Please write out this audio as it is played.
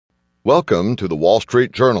Welcome to the Wall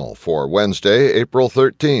Street Journal for Wednesday, April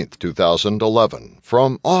 13th, 2011,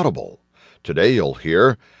 from Audible. Today you'll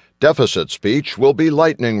hear, Deficit Speech Will Be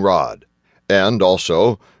Lightning Rod, and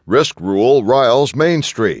also, Risk Rule Riles Main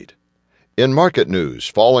Street. In market news,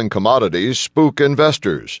 falling commodities spook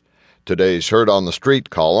investors. Today's Heard on the Street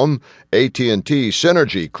column, AT&T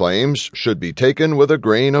synergy claims should be taken with a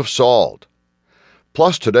grain of salt.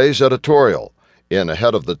 Plus today's editorial, in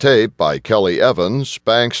Ahead of the Tape by Kelly Evans,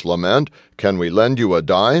 Banks Lament, Can We Lend You a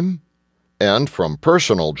Dime? And from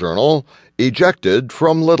Personal Journal, Ejected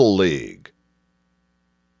from Little League.